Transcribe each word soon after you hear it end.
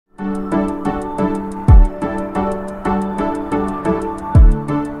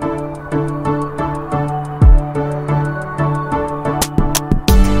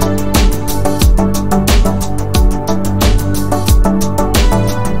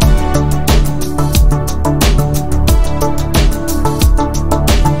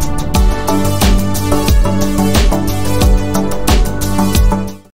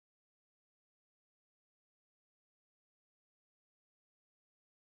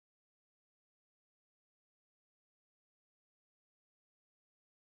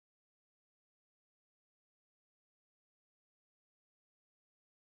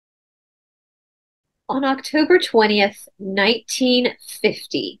On October 20th,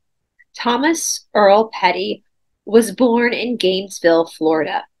 1950, Thomas Earl Petty was born in Gainesville,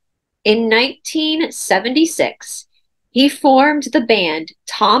 Florida. In 1976, he formed the band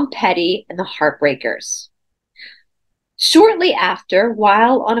Tom Petty and the Heartbreakers. Shortly after,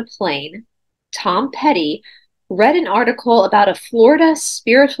 while on a plane, Tom Petty read an article about a Florida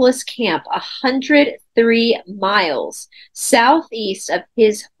spiritualist camp 103 miles southeast of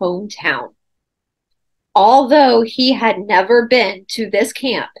his hometown. Although he had never been to this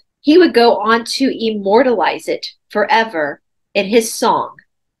camp, he would go on to immortalize it forever in his song,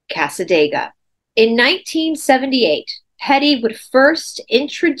 Cassadaga. In 1978, Petty would first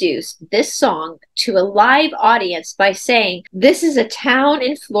introduce this song to a live audience by saying, "This is a town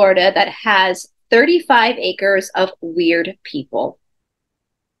in Florida that has 35 acres of weird people."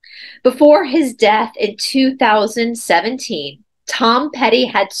 Before his death in 2017, Tom Petty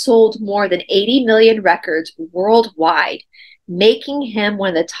had sold more than 80 million records worldwide, making him one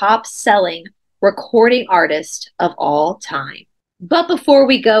of the top-selling recording artists of all time. But before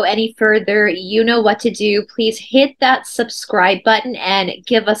we go any further, you know what to do. Please hit that subscribe button and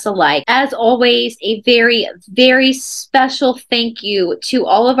give us a like. As always, a very, very special thank you to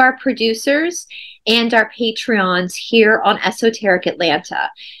all of our producers and our Patreons here on Esoteric Atlanta.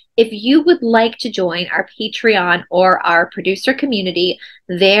 If you would like to join our Patreon or our producer community,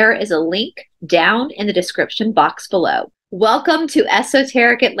 there is a link down in the description box below. Welcome to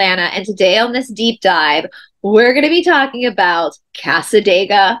Esoteric Atlanta, and today on this deep dive, we're going to be talking about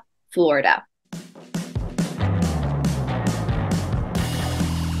Cassadaga, Florida.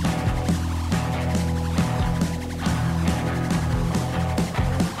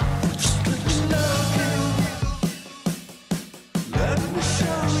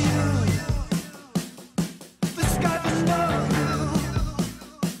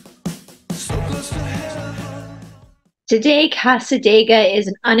 Today, Cassadaga is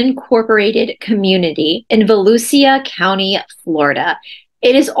an unincorporated community in Volusia County, Florida.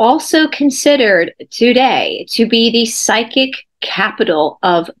 It is also considered today to be the psychic capital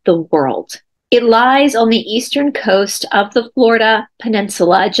of the world. It lies on the eastern coast of the Florida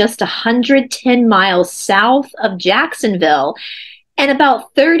Peninsula, just 110 miles south of Jacksonville and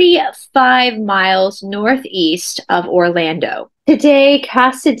about 35 miles northeast of Orlando. Today,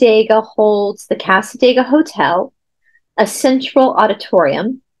 Cassadaga holds the Cassadaga Hotel, a central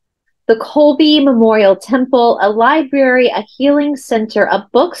auditorium, the Colby Memorial Temple, a library, a healing center, a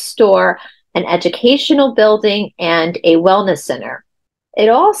bookstore, an educational building, and a wellness center. It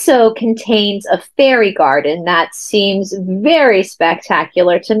also contains a fairy garden that seems very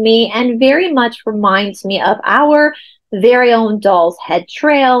spectacular to me and very much reminds me of our very own Doll's Head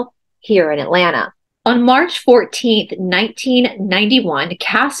Trail here in Atlanta. On March 14th, 1991,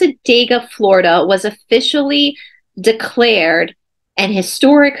 Cassadaga, Florida was officially declared an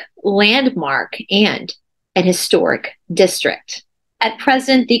historic landmark and an historic district. At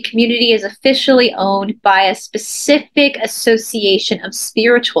present, the community is officially owned by a specific association of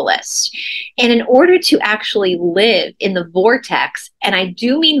spiritualists. And in order to actually live in the vortex, and I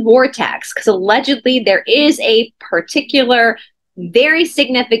do mean vortex because allegedly there is a particular very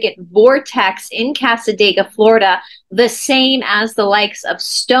significant vortex in Cassadaga, Florida, the same as the likes of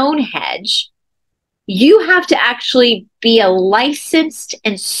Stonehenge, you have to actually be a licensed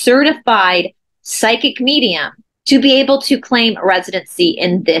and certified psychic medium to be able to claim residency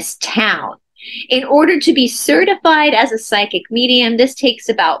in this town. In order to be certified as a psychic medium, this takes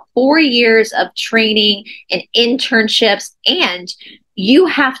about 4 years of training and internships, and you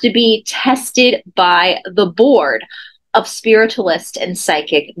have to be tested by the board of spiritualist and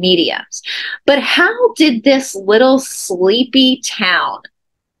psychic mediums. But how did this little sleepy town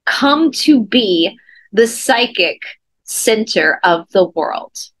come to be the psychic center of the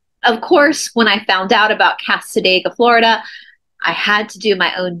world? Of course, when I found out about Cassadaga, Florida, I had to do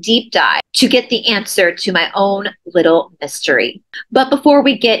my own deep dive to get the answer to my own little mystery. But before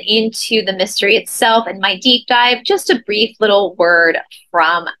we get into the mystery itself and my deep dive, just a brief little word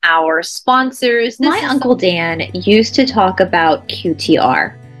from our sponsors. My Uncle Dan used to talk about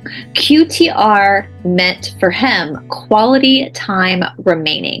QTR. QTR meant for him quality time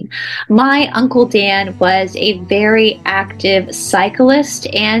remaining. My Uncle Dan was a very active cyclist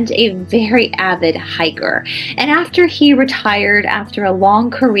and a very avid hiker. And after he retired after a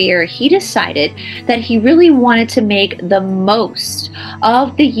long career, he decided that he really wanted to make the most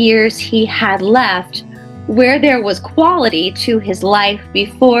of the years he had left where there was quality to his life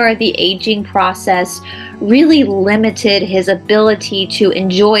before the aging process really limited his ability to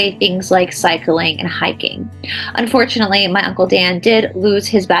enjoy things like cycling and hiking. Unfortunately, my Uncle Dan did lose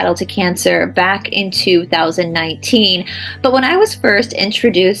his battle to cancer back in 2019, but when I was first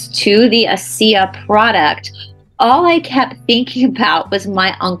introduced to the Asea product, all I kept thinking about was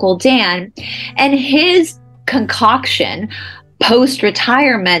my Uncle Dan and his concoction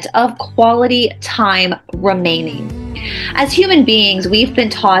post-retirement of quality time remaining. As human beings, we've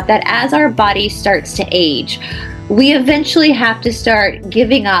been taught that as our body starts to age, we eventually have to start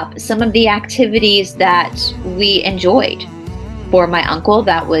giving up some of the activities that we enjoyed. For my uncle,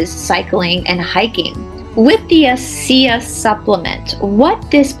 that was cycling and hiking. With the Asea supplement,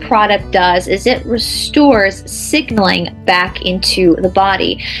 what this product does is it restores signaling back into the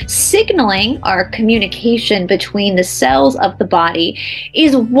body. Signaling, or communication between the cells of the body,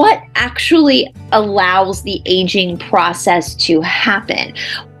 is what actually allows the aging process to happen.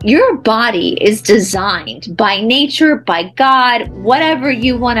 Your body is designed by nature, by God, whatever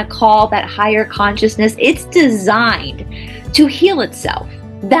you want to call that higher consciousness, it's designed to heal itself.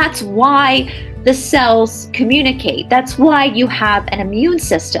 That's why the cells communicate. That's why you have an immune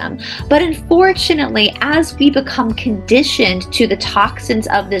system. But unfortunately, as we become conditioned to the toxins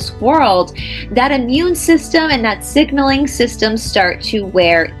of this world, that immune system and that signaling system start to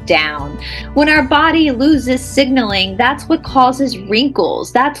wear down. When our body loses signaling, that's what causes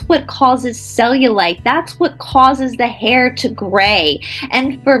wrinkles. That's what causes cellulite. That's what causes the hair to gray.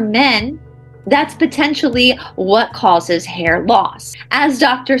 And for men, that's potentially what causes hair loss. As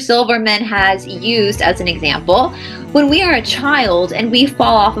Dr. Silverman has used as an example, when we are a child and we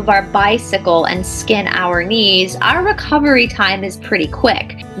fall off of our bicycle and skin our knees, our recovery time is pretty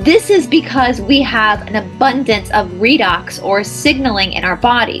quick. This is because we have an abundance of redox or signaling in our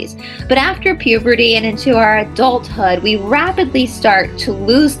bodies. But after puberty and into our adulthood, we rapidly start to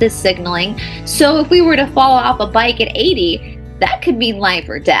lose this signaling. So if we were to fall off a bike at 80, that could mean life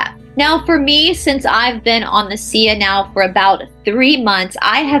or death. Now for me, since I've been on the Asea now for about 3 months,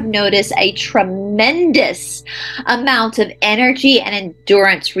 I have noticed a tremendous amount of energy and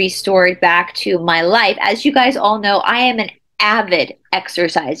endurance restored back to my life. As you guys all know, I am an avid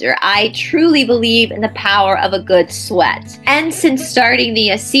exerciser. I truly believe in the power of a good sweat. And since starting the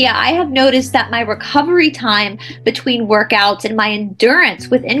Asea, I have noticed that my recovery time between workouts and my endurance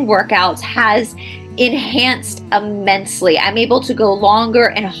within workouts has enhanced immensely. I'm able to go longer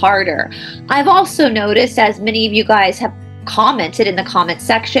and harder. I've also noticed, as many of you guys have commented in the comment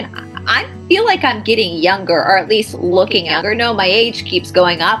section, I feel like I'm getting younger, or at least looking younger. No, my age keeps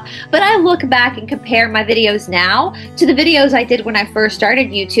going up, but I look back and compare my videos now to the videos I did when I first started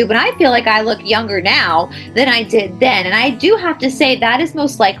YouTube, and I feel like I look younger now than I did then. And I do have to say that is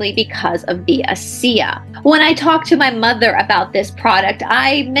most likely because of the Asea. When I talked to my mother about this product,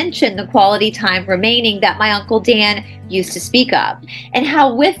 I mentioned the quality time remaining that my Uncle Dan used to speak of, and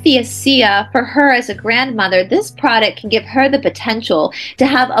how with the Asea, for her as a grandmother, this product can give her the potential to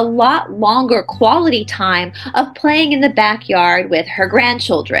have a lot longer quality time of playing in the backyard with her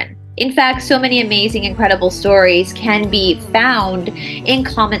grandchildren. In fact, so many amazing, incredible stories can be found in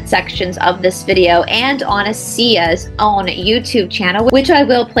comment sections of this video and on Asea's own YouTube channel, which I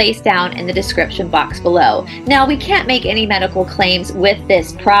will place down in the description box below. Now, we can't make any medical claims with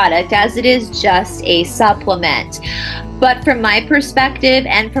this product as it is just a supplement. But from my perspective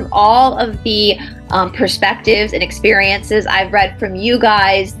and from all of the perspectives and experiences I've read from you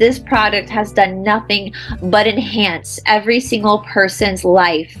guys, this product has done nothing but enhance every single person's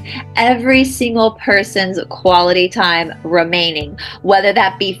life, every single person's quality time remaining, whether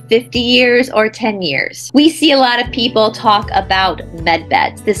that be 50 years or 10 years. We see a lot of people talk about med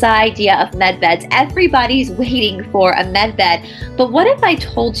beds, this idea of med beds. Everybody's waiting for a med bed, but what if I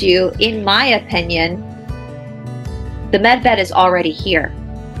told you, in my opinion, the med bed is already here?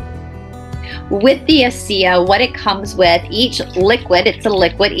 With the Asea, what it comes with, each liquid, it's a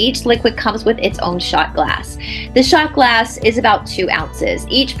liquid, each liquid comes with its own shot glass. The shot glass is about 2 ounces.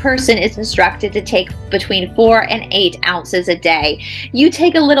 Each person is instructed to take between 4 and 8 ounces a day. You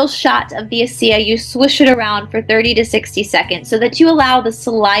take a little shot of the Asea, you swish it around for 30 to 60 seconds so that you allow the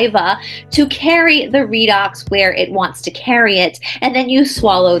saliva to carry the redox where it wants to carry it, and then you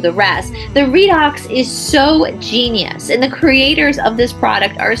swallow the rest. The redox is so genius, and the creators of this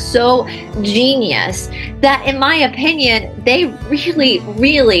product are so genius genius that, in my opinion, they really,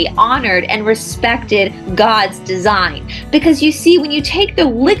 really honored and respected God's design. Because you see, when you take the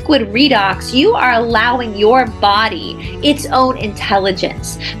liquid redox, you are allowing your body its own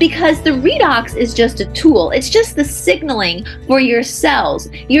intelligence. Because the redox is just a tool. It's just the signaling for your cells.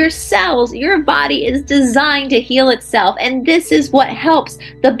 Your cells, your body is designed to heal itself. And this is what helps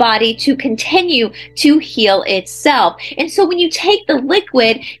the body to continue to heal itself. And so when you take the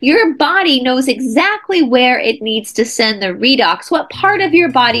liquid, your body knows exactly where it needs to send the redox, what part of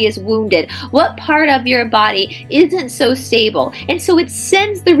your body is wounded, what part of your body isn't so stable. And so it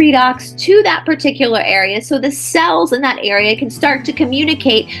sends the redox to that particular area so the cells in that area can start to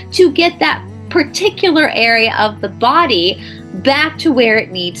communicate to get that particular area of the body back to where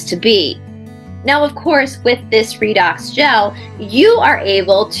it needs to be. Now, of course, with this redox gel, you are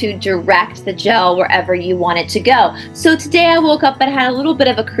able to direct the gel wherever you want it to go. So today I woke up and had a little bit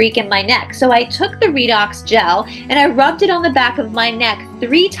of a creak in my neck. So I took the redox gel and I rubbed it on the back of my neck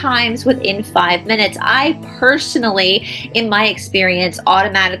 3 times within 5 minutes. I personally, in my experience,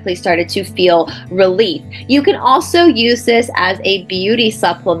 automatically started to feel relief. You can also use this as a beauty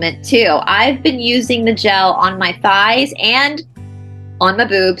supplement too. I've been using the gel on my thighs and on my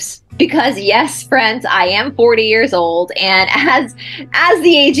boobs. Because yes, friends, I am 40 years old, and as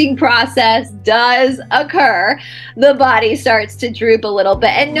the aging process does occur, the body starts to droop a little bit.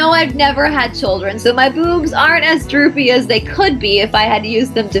 And no, I've never had children, so my boobs aren't as droopy as they could be if I had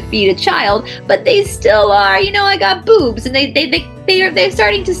used them to feed a child, but they still are. You know, I got boobs, and they're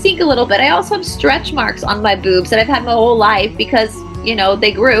starting to sink a little bit. I also have stretch marks on my boobs that I've had my whole life because, you know,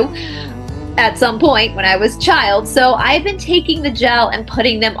 they grew at some point when I was a child. So I've been taking the gel and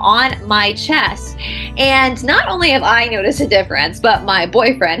putting them on my chest. And not only have I noticed a difference, but my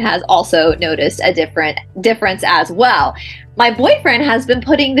boyfriend has also noticed a difference as well. My boyfriend has been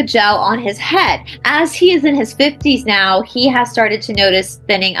putting the gel on his head. As he is in his 50s now, he has started to notice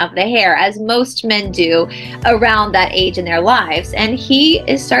thinning of the hair, as most men do around that age in their lives. And he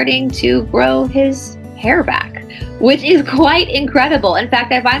is starting to grow his hair back, which is quite incredible. In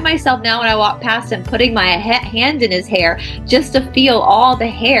fact, I find myself now when I walk past him putting my hand in his hair just to feel all the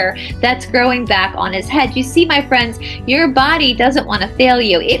hair that's growing back on his head. You see, my friends, your body doesn't want to fail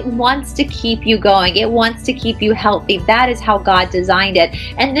you. It wants to keep you going. It wants to keep you healthy. That is how God designed it.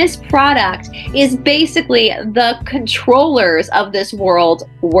 And this product is basically the controllers of this world's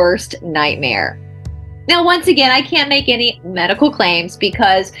worst nightmare. Now, once again, I can't make any medical claims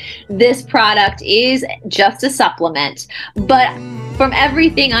because this product is just a supplement, but from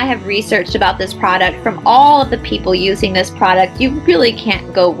everything I have researched about this product, from all of the people using this product, you really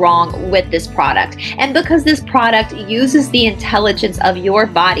can't go wrong with this product. And because this product uses the intelligence of your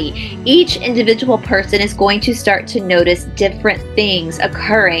body, each individual person is going to start to notice different things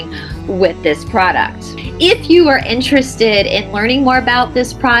occurring with this product. If you are interested in learning more about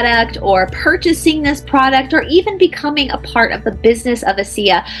this product or purchasing this product or even becoming a part of the business of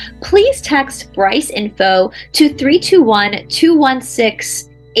Asea, please text BRICEinfo to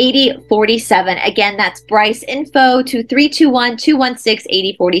 321-216-8047. Again, that's BRICEinfo to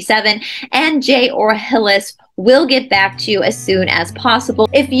 321-216-8047, and Jay or Hillis will get back to you as soon as possible.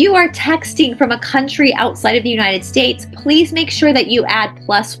 If you are texting from a country outside of the United States, please make sure that you add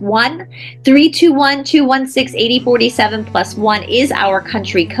 +1. 321-216-8047 +1 is our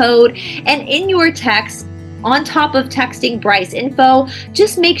country code. And in your text, on top of texting BRICEinfo,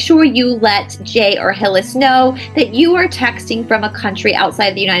 just make sure you let Jay or Hillis know that you are texting from a country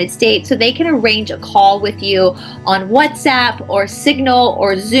outside the United States so they can arrange a call with you on WhatsApp or Signal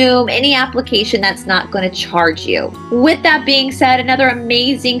or Zoom, any application that's not going to charge you. With that being said, another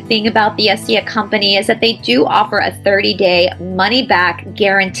amazing thing about the Asea company is that they do offer a 30-day money-back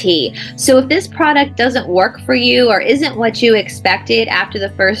guarantee. So if this product doesn't work for you or isn't what you expected after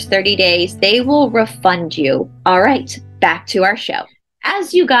the first 30 days, they will refund you. All right, back to our show.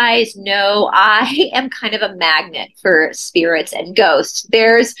 As you guys know, I am kind of a magnet for spirits and ghosts.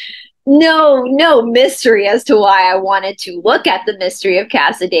 There's no mystery as to why I wanted to look at the mystery of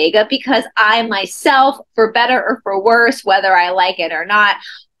Cassadaga, because I myself, for better or for worse, whether I like it or not,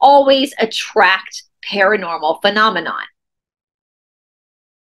 always attract paranormal phenomenon.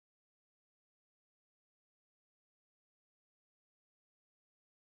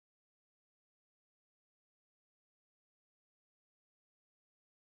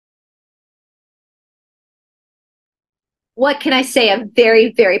 What can I say? I'm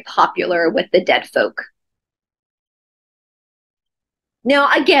very, very popular with the dead folk.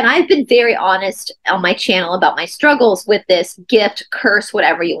 Now, again, I've been very honest on my channel about my struggles with this gift, curse,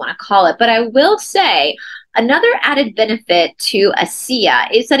 whatever you want to call it. But I will say another added benefit to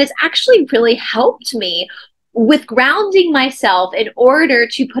Asea is that it's actually really helped me with grounding myself in order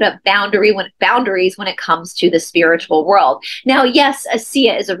to put up boundaries when it comes to the spiritual world. Now, yes,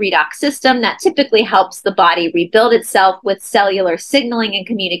 Asea is a redox system that typically helps the body rebuild itself with cellular signaling and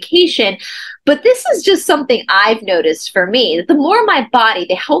communication. But this is just something I've noticed for me. The more my body,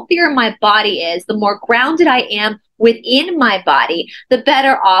 the healthier my body is, the more grounded I am within my body, the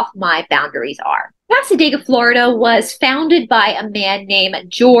better off my boundaries are. Cassadaga, Florida was founded by a man named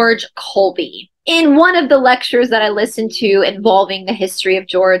George Colby. In one of the lectures that I listened to involving the history of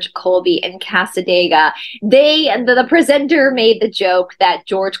George Colby and Cassadaga, the presenter made the joke that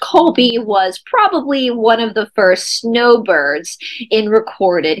George Colby was probably one of the first snowbirds in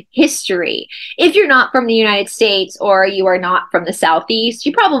recorded history. If you're not from the United States or you are not from the Southeast,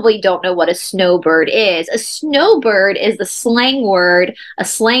 you probably don't know what a snowbird is. A snowbird is the slang word, a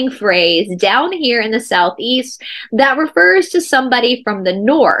slang phrase down here in the Southeast that refers to somebody from the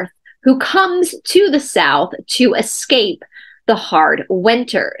North who comes to the South to escape the hard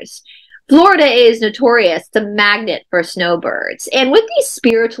winters. Florida is notorious, it's a magnet for snowbirds. And with these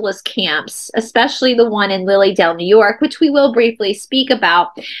spiritualist camps, especially the one in Lilydale, New York, which we will briefly speak about,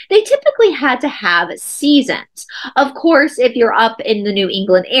 they typically had to have seasons. Of course, if you're up in the New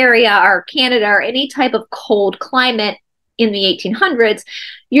England area or Canada or any type of cold climate in the 1800s,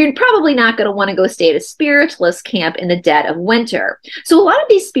 you're probably not going to want to go stay at a spiritualist camp in the dead of winter. So a lot of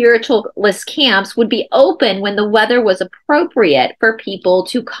these spiritualist camps would be open when the weather was appropriate for people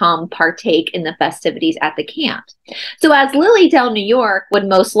to come partake in the festivities at the camp. So as Lilydale, New York would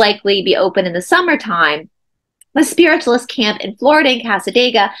most likely be open in the summertime, the spiritualist camp in Florida and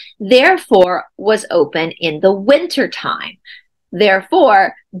Cassadaga, therefore, was open in the wintertime.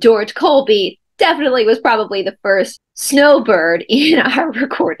 Therefore, George Colby definitely was probably the first snowbird in our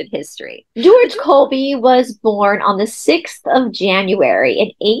recorded history. George Colby was born on the 6th of January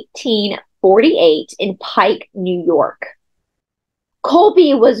in 1848 in Pike, New York.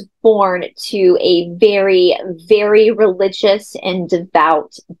 Colby was born to a very, very religious and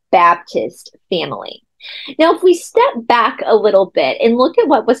devout Baptist family. Now, if we step back a little bit and look at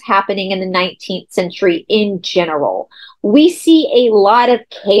what was happening in the 19th century in general, we see a lot of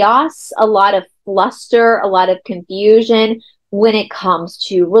chaos, a lot of fluster, a lot of confusion when it comes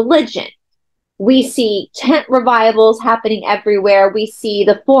to religion. We see tent revivals happening everywhere. We see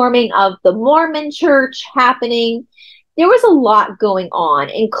the forming of the Mormon church happening. There was a lot going on,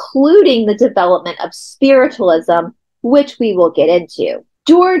 including the development of spiritualism, which we will get into.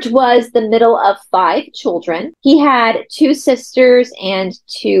 George was the middle of 5 children. He had 2 sisters and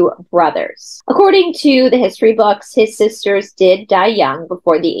 2 brothers. According to the history books, his sisters did die young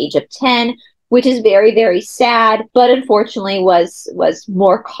before the age of 10, which is very, very sad, but unfortunately was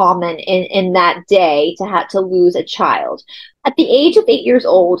more common in that day to have to lose a child. At the age of 8 years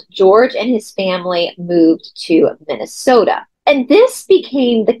old, George and his family moved to Minnesota. And this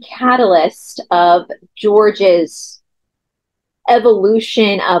became the catalyst of George's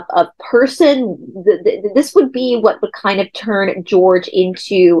evolution of person. This would be what would kind of turn George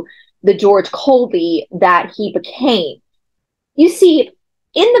into the George Colby that he became. You see,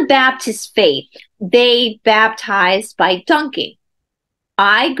 in the Baptist faith, they baptized by dunking.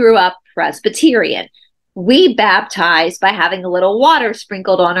 I grew up Presbyterian. We baptized by having a little water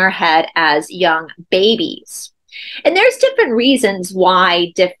sprinkled on our head as young babies. And there's different reasons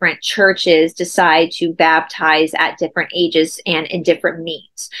why different churches decide to baptize at different ages and in different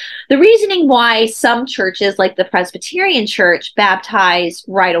means. The reasoning why some churches, like the Presbyterian Church, baptize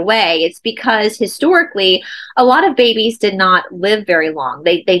right away is because historically, a lot of babies did not live very long.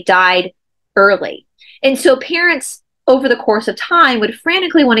 They died early. And so parents, over the course of time, would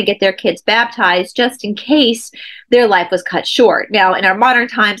frantically want to get their kids baptized just in case their life was cut short. Now, in our modern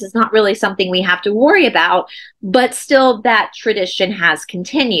times, it's not really something we have to worry about, but still that tradition has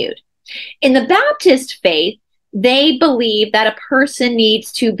continued. In the Baptist faith, they believe that a person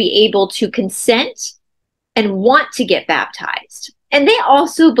needs to be able to consent and want to get baptized. And they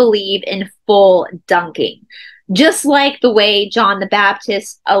also believe in full dunking. Just like the way John the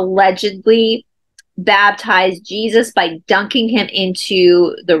Baptist allegedly baptized Jesus by dunking him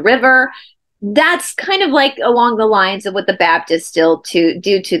into the river, that's kind of like along the lines of what the Baptists still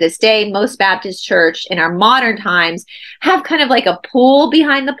do to this day. Most Baptist church in our modern times have kind of like a pool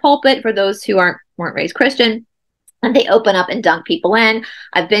behind the pulpit for those who weren't raised Christian. and they open up and dunk people in.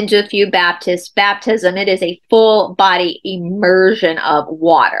 I've been to a few baptism. It is a full body immersion of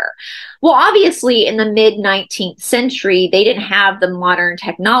water. Well, obviously in the mid 19th century, they didn't have the modern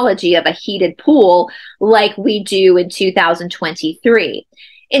technology of a heated pool like we do in 2023.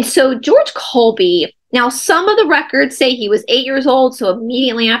 And so George Colby, now some of the records say he was 8 years old, so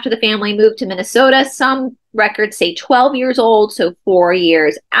immediately after the family moved to Minnesota. Some records say 12 years old, so 4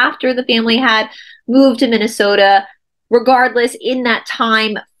 years after the family had moved to Minnesota. Regardless, in that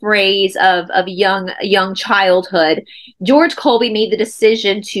time phrase of young childhood, George Colby made the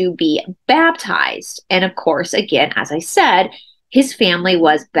decision to be baptized. And of course, again, as I said, his family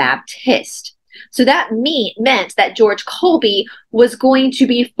was Baptist. So that meant that George Colby was going to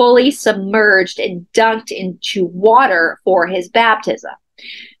be fully submerged and dunked into water for his baptism.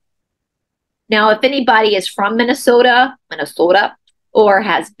 Now, if anybody is from Minnesota, or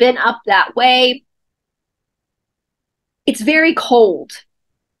has been up that way, it's very cold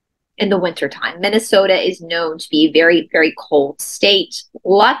in the wintertime. Minnesota is known to be a very, very cold state.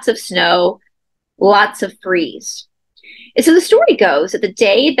 Lots of snow, lots of freeze. And so the story goes that the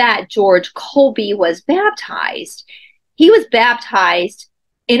day that George Colby was baptized, he was baptized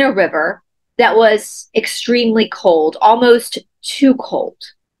in a river that was extremely cold, almost too cold.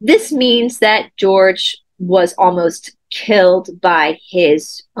 This means that George was almost killed by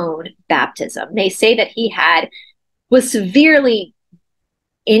his own baptism. They say that he was severely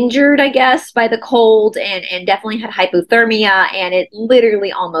injured, I guess, by the cold and definitely had hypothermia, and it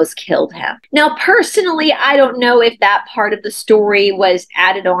literally almost killed him. Now, personally, I don't know if that part of the story was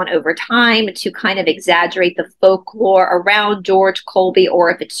added on over time to kind of exaggerate the folklore around George Colby, or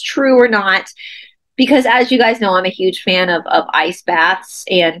if it's true or not, because as you guys know, I'm a huge fan of ice baths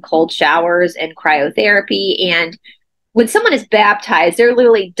and cold showers and cryotherapy, and when someone is baptized, they're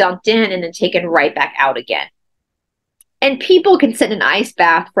literally dunked in and then taken right back out again. And people can sit in an ice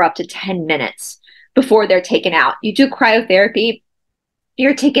bath for up to 10 minutes before they're taken out. You do cryotherapy,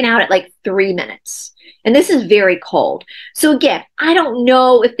 you're taken out at like 3 minutes. And this is very cold. So again, I don't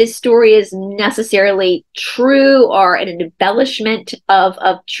know if this story is necessarily true or an embellishment of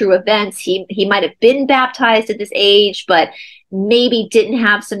true events. He might have been baptized at this age, but maybe didn't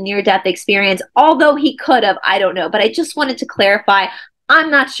have some near-death experience. Although he could have, I don't know. But I just wanted to clarify,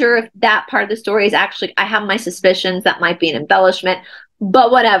 I'm not sure if that part of the story is actually, I have my suspicions that might be an embellishment,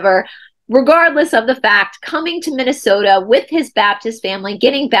 but whatever. Regardless of the fact, coming to Minnesota with his Baptist family,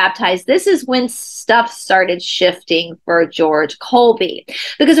 getting baptized, this is when stuff started shifting for George Colby.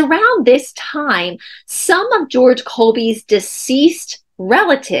 Because around this time, some of George Colby's deceased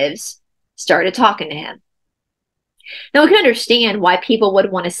relatives started talking to him. Now, I can understand why people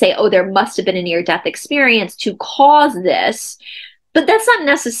would want to say, oh, there must have been a near-death experience to cause this. But that's not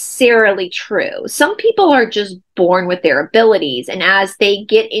necessarily true. Some people are just born with their abilities, and as they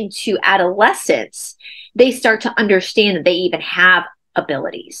get into adolescence, they start to understand that they even have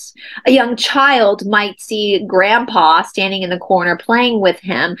abilities. A young child might see grandpa standing in the corner playing with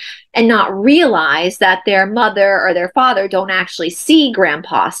him and not realize that their mother or their father don't actually see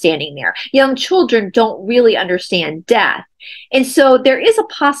grandpa standing there. Young children don't really understand death. And so there is a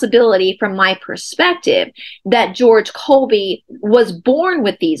possibility, from my perspective, that George Colby was born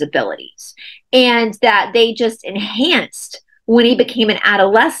with these abilities and that they just enhanced when he became an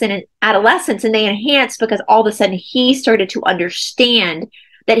adolescent, and they enhanced because all of a sudden he started to understand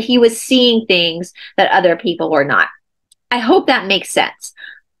that he was seeing things that other people were not. I hope that makes sense.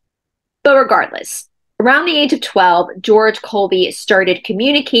 But regardless, around the age of 12, George Colby started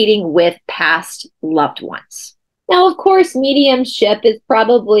communicating with past loved ones. Now, of course, mediumship is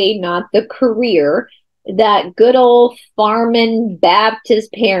probably not the career that good old farming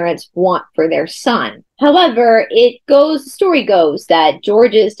Baptist parents want for their son. However, the story goes that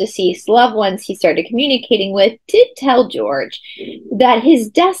George's deceased loved ones he started communicating with did tell George that his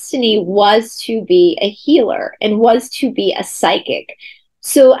destiny was to be a healer and was to be a psychic.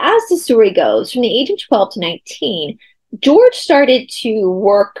 So as the story goes, from the age of 12 to 19, George started to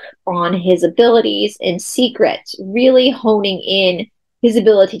work on his abilities in secret, really honing in his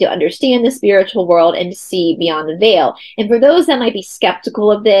ability to understand the spiritual world and to see beyond the veil. And for those that might be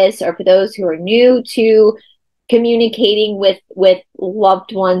skeptical of this, or for those who are new to communicating with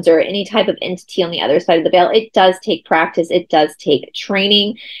loved ones or any type of entity on the other side of the veil, it does take practice, it does take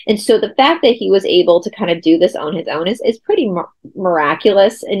training. And so the fact that he was able to kind of do this on his own is pretty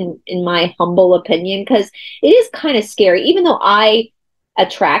miraculous in my humble opinion, because it is kind of scary. Even though I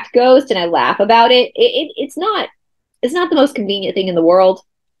attract ghosts and I laugh about it, it's not the most convenient thing in the world.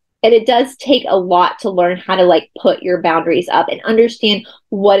 And it does take a lot to learn how to like put your boundaries up and understand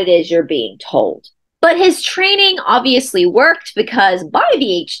what it is you're being told. But his training obviously worked because by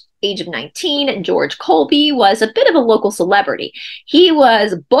the age of 19, George Colby was a bit of a local celebrity. He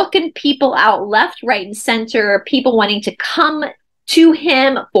was booking people out left, right, and center, people wanting to come to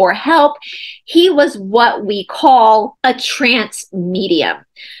him for help. He was what we call a trance medium.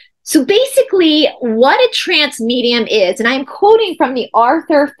 So basically, what a trance medium is, and I'm quoting from the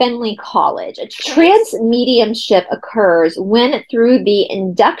Arthur Findlay College, a trance mediumship occurs when, through the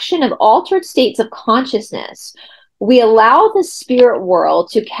induction of altered states of consciousness, we allow the spirit world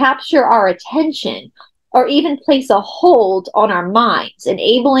to capture our attention or even place a hold on our minds,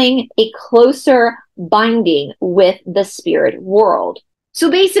 enabling a closer binding with the spirit world. So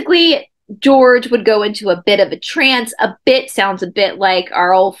basically, George would go into a bit of a trance. A bit sounds a bit like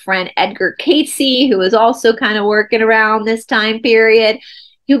our old friend Edgar Cayce, who was also kind of working around this time period.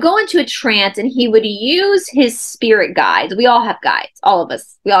 He would go into a trance and he would use his spirit guides. We all have guides, all of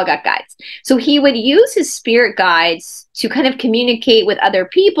us. We all got guides. So he would use his spirit guides to kind of communicate with other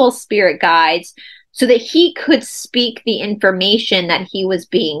people's spirit guides so that he could speak the information that he was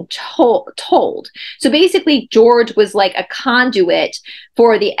being told. So basically, George was like a conduit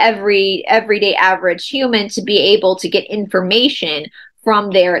for the everyday average human to be able to get information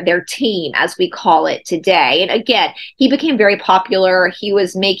from their team, as we call it today. And again, he became very popular. He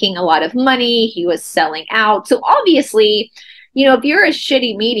was making a lot of money. He was selling out. So obviously, you know, if you're a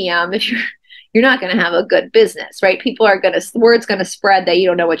shitty medium, if you're not going to have a good business, right? Word's going to spread that you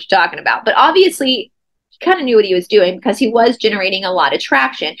don't know what you're talking about. But obviously, he kind of knew what he was doing because he was generating a lot of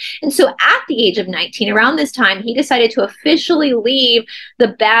traction. And so at the age of 19, around this time, he decided to officially leave the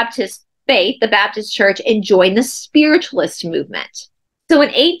Baptist faith, the Baptist church, and join the Spiritualist movement. So in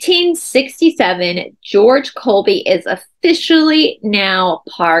 1867, George Colby is officially now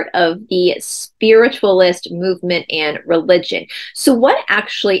part of the Spiritualist movement and religion. So what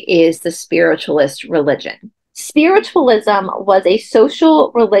actually is the Spiritualist religion? Spiritualism was a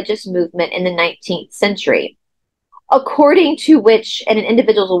social religious movement in the 19th century, according to which an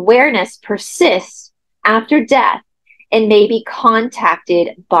individual's awareness persists after death and may be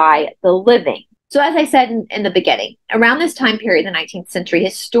contacted by the living. So as I said in the beginning, around this time period, the 19th century,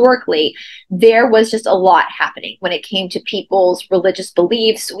 historically, there was just a lot happening when it came to people's religious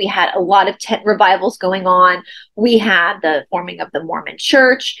beliefs. We had a lot of tent revivals going on. We had the forming of the Mormon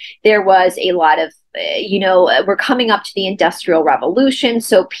Church. There was a lot of, we're coming up to the Industrial Revolution.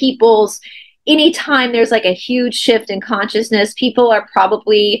 So anytime there's like a huge shift in consciousness, people are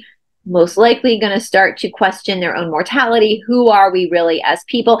probably most likely going to start to question their own mortality. Who are we really as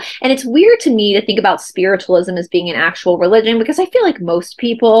people? And it's weird to me to think about spiritualism as being an actual religion, because I feel like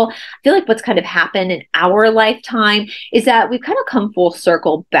what's kind of happened in our lifetime is that we've kind of come full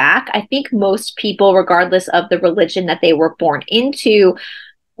circle back. I think most people, regardless of the religion that they were born into,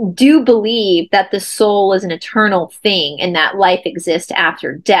 do believe that the soul is an eternal thing and that life exists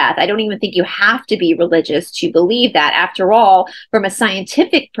after death. I don't even think you have to be religious to believe that. After all, from a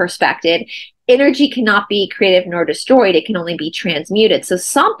scientific perspective, energy cannot be created nor destroyed. It can only be transmuted. So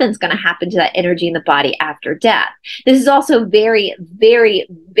something's going to happen to that energy in the body after death. This is also very, very,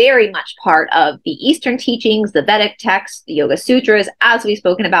 very much part of the Eastern teachings, the Vedic texts, the Yoga Sutras, as we've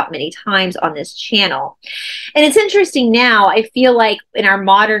spoken about many times on this channel. And it's interesting now, I feel like in our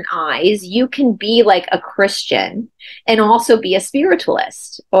modern eyes, you can be like a Christian and also be a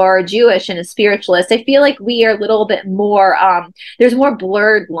spiritualist, or Jewish and a spiritualist. I feel like we are a little bit more, there's more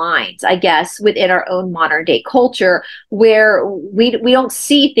blurred lines, I guess, within our own modern day culture, where we don't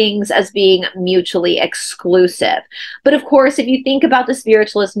see things as being mutually exclusive. But of course, if you think about the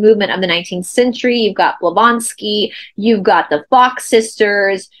spiritualist movement of the 19th century, you've got Blavatsky, you've got the Fox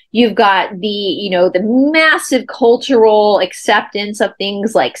sisters, you've got the massive cultural acceptance of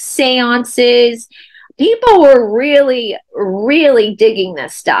things like seances. People were really, really digging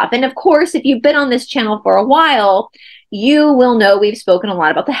this stuff. And of course, if you've been on this channel for a while, you will know we've spoken a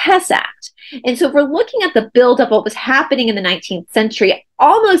lot about the Hess Act. And so if we're looking at the buildup of what was happening in the 19th century,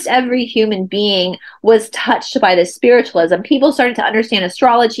 almost every human being was touched by this spiritualism. People started to understand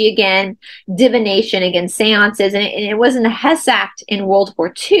astrology again, divination again, seances. And it was in the Hess Act in World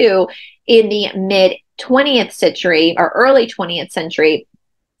War II in the mid-20th century or early 20th century,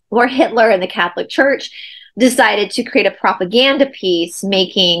 where Hitler and the Catholic Church decided to create a propaganda piece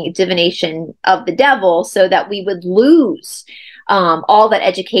making divination of the devil so that we would lose all that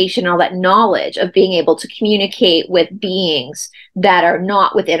education, all that knowledge of being able to communicate with beings that are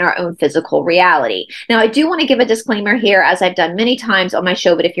not within our own physical reality. Now, I do want to give a disclaimer here, as I've done many times on my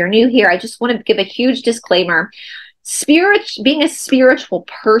show, but if you're new here, I just want to give a huge disclaimer. Being a spiritual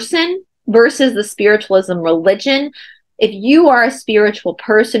person versus the spiritualism religion if you are a spiritual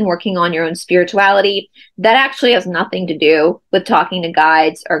person working on your own spirituality, that actually has nothing to do with talking to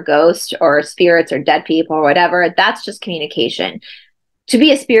guides or ghosts or spirits or dead people or whatever. That's just communication. To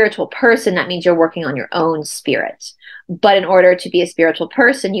be a spiritual person, that means you're working on your own spirit. But in order to be a spiritual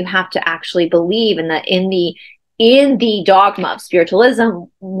person, you have to actually believe in the dogma of spiritualism,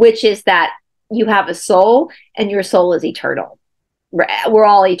 which is that you have a soul and your soul is eternal. We're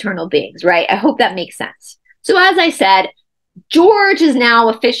all eternal beings, right? I hope that makes sense. So as I said, George is now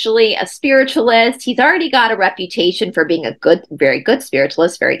officially a spiritualist. He's already got a reputation for being a very good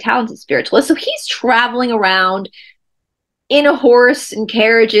spiritualist, very talented spiritualist. So he's traveling around in a horse and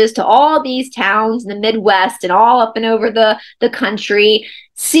carriages to all these towns in the Midwest and all up and over the country,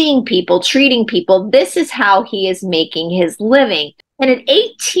 seeing people, treating people. This is how he is making his living. And in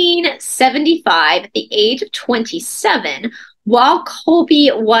 1875, at the age of 27, while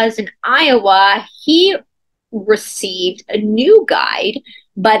Colby was in Iowa, he received a new guide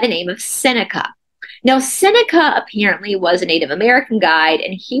by the name of Seneca. Now, Seneca apparently was a Native American guide,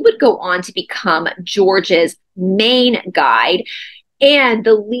 and he would go on to become George's main guide and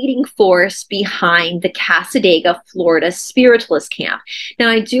the leading force behind the Cassadaga, Florida spiritualist camp. Now,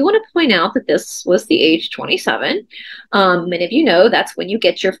 I do want to point out that this was the age 27. Many of you know that's when you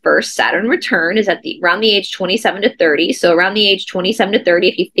get your first Saturn return, is at around the age 27 to 30. So around the age 27 to 30,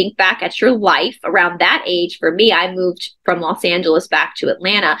 if you think back at your life, around that age, for me, I moved from Los Angeles back to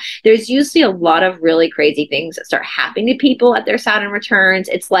Atlanta. There's usually a lot of really crazy things that start happening to people at their Saturn returns.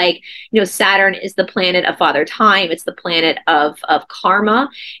 It's like, Saturn is the planet of Father Time. It's the planet of karma.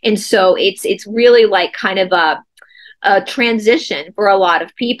 And so it's really like kind of a transition for a lot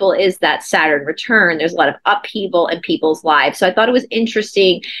of people, is that Saturn return. There's a lot of upheaval in people's lives. So I thought it was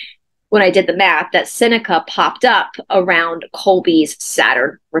interesting when I did the math that Seneca popped up around Colby's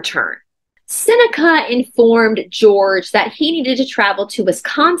Saturn return. Seneca informed George that he needed to travel to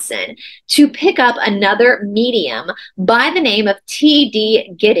Wisconsin to pick up another medium by the name of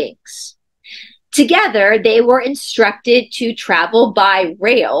T.D. Giddings. Together, they were instructed to travel by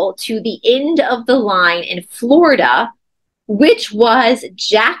rail to the end of the line in Florida, which was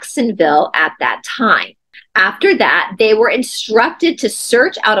Jacksonville at that time. After that, they were instructed to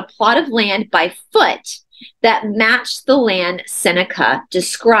search out a plot of land by foot that matched the land Seneca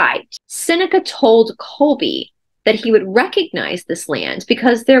described. Seneca told Colby that he would recognize this land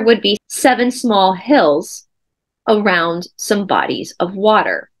because there would be 7 small hills around some bodies of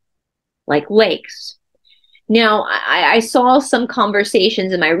water, like lakes. Now, I saw some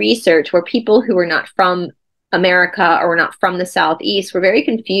conversations in my research where people who were not from America or were not from the Southeast were very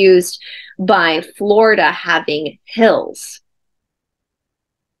confused by Florida having hills.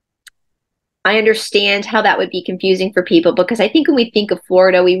 I understand how that would be confusing for people, because I think when we think of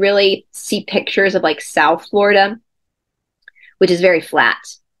Florida, we really see pictures of like South Florida, which is very flat,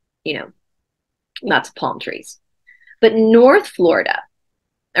 lots of palm trees. But North Florida,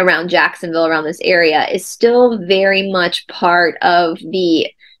 around Jacksonville, around this area, is still very much part of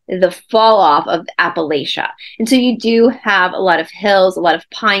the fall off of Appalachia. And so you do have a lot of hills, a lot of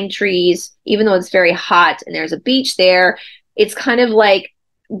pine trees. Even though it's very hot and there's a beach there, it's kind of like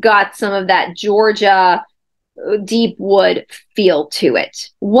got some of that Georgia deep wood feel to it.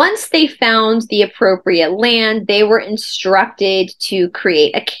 Once they found the appropriate land, they were instructed to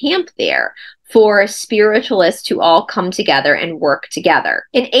create a camp there for spiritualists to all come together and work together.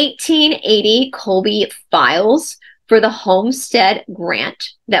 In 1880, Colby files for the homestead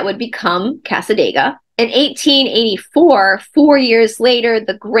grant that would become Cassadaga. In 1884, 4 years later,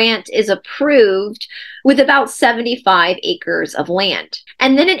 the grant is approved with about 75 acres of land.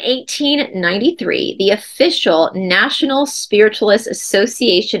 And then in 1893, the official National Spiritualist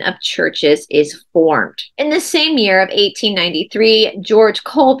Association of Churches is formed. In the same year of 1893, George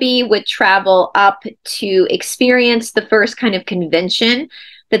Colby would travel up to experience the first kind of convention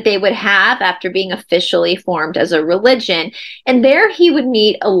that they would have after being officially formed as a religion. And there he would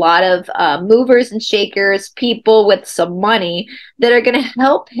meet a lot of movers and shakers, people with some money that are going to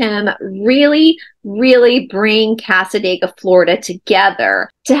help him really bring Cassadaga, Florida together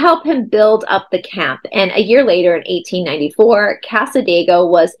to help him build up the camp. And a year later, in 1894, Cassadaga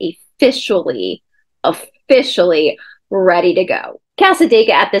was officially ready to go. Cassadaga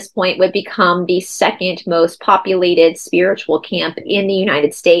at this point would become the second most populated spiritual camp in the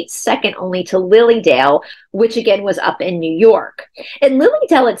United States, second only to Lilydale, which again was up in New York. And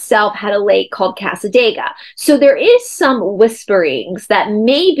Lilydale itself had a lake called Cassadaga. So there is some whisperings that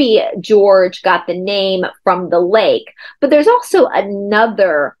maybe George got the name from the lake, but there's also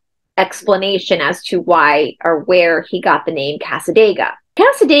another explanation as to why or where he got the name Cassadaga.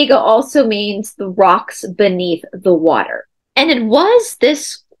 Cassadaga also means the rocks beneath the water. And it was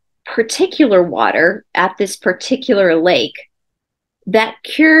this particular water at this particular lake that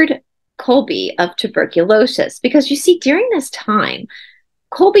cured Colby of tuberculosis. Because you see, during this time,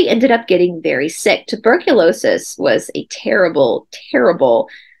 Colby ended up getting very sick. Tuberculosis was a terrible, terrible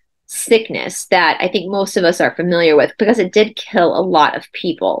sickness that I think most of us are familiar with because it did kill a lot of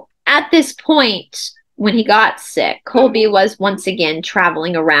people. At this point, when he got sick, Colby was once again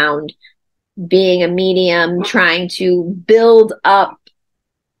traveling around, being a medium, trying to build up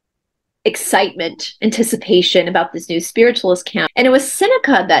excitement, anticipation about this new spiritualist camp. And it was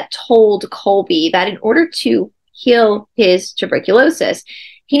Seneca that told Colby that in order to heal his tuberculosis,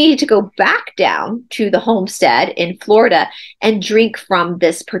 he needed to go back down to the homestead in Florida and drink from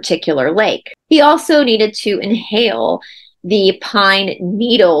this particular lake. He also needed to inhale the pine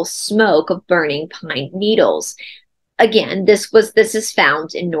needle smoke of burning pine needles. Again, this is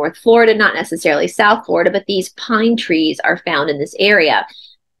found in North Florida, not necessarily South Florida, but these pine trees are found in this area,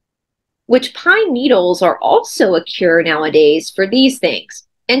 which pine needles are also a cure nowadays for these things.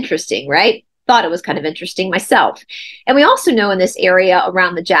 Interesting, right? Thought it was kind of interesting myself. And we also know in this area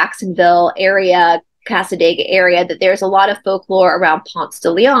around the Jacksonville area, Cassadaga area, that there's a lot of folklore around Ponce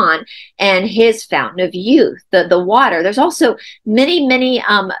de Leon and his fountain of youth, the water. There's also many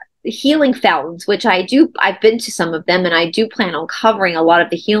healing fountains, which I've been to some of them, and I do plan on covering a lot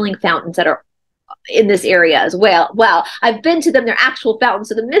of the healing fountains that are in this area as well. Well, I've been to them, they're actual fountains,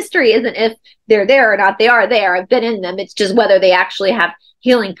 so the mystery isn't if they're there or not. They are there. I've been in them. It's just whether they actually have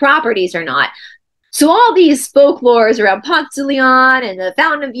healing properties or not. So all these folklores around Ponce de Leon and the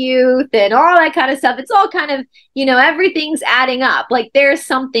Fountain of Youth and all that kind of stuff, it's all kind of, you know, everything's adding up. Like there's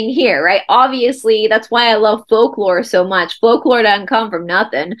something here, right? Obviously, that's why I love folklore so much. Folklore doesn't come from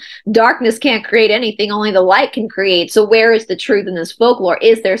nothing. Darkness can't create anything. Only the light can create. So where is the truth in this folklore?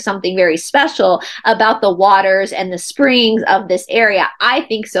 Is there something very special about the waters and the springs of this area? I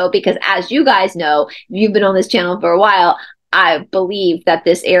think so, because as you guys know, if you've been on this channel for a while, I believe that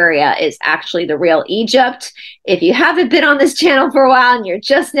this area is actually the real Egypt. If you haven't been on this channel for a while and you're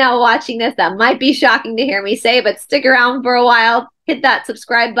just now watching this, that might be shocking to hear me say, but stick around for a while, hit that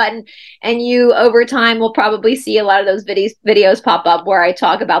subscribe button, and you over time will probably see a lot of those videos pop up where I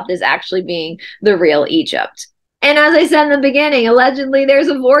talk about this actually being the real Egypt. And as I said in the beginning, allegedly there's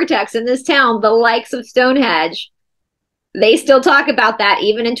a vortex in this town, the likes of Stonehenge. They still talk about that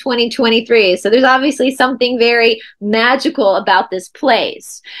even in 2023. So there's obviously something very magical about this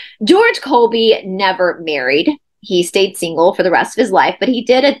place. George Colby never married. He stayed single for the rest of his life, but he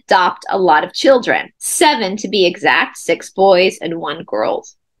did adopt a lot of children, 7 to be exact, 6 boys and 1 girl.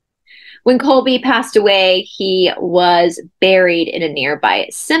 When Colby passed away, he was buried in a nearby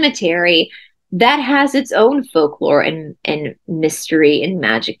cemetery that has its own folklore and mystery and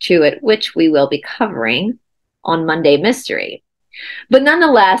magic to it, which we will be covering on Monday Mystery. But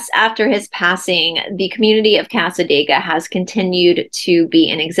nonetheless, after his passing, the community of Cassadaga has continued to be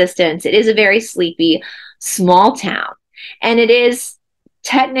in existence. It is a very sleepy, small town, and it is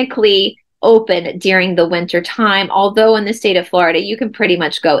technically open during the winter time, although in the state of Florida, you can pretty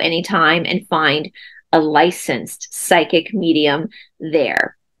much go anytime and find a licensed psychic medium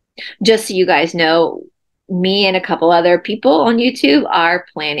there. Just so you guys know, me and a couple other people on YouTube are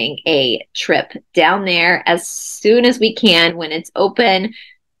planning a trip down there as soon as we can when it's open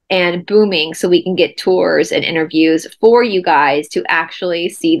and booming, so we can get tours and interviews for you guys to actually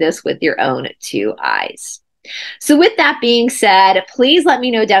see this with your own 2 eyes. So with that being said, please let me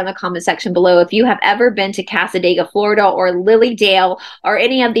know down in the comment section below if you have ever been to Cassadaga, Florida, or Lilydale, or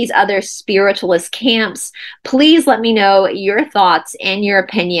any of these other spiritualist camps. Please let me know your thoughts and your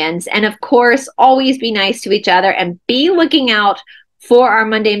opinions. And of course, always be nice to each other and be looking out for our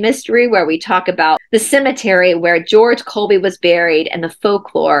Monday Mystery, where we talk about the cemetery where George Colby was buried and the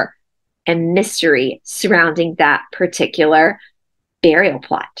folklore and mystery surrounding that particular burial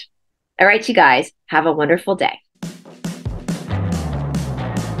plot. All right, you guys, have a wonderful day.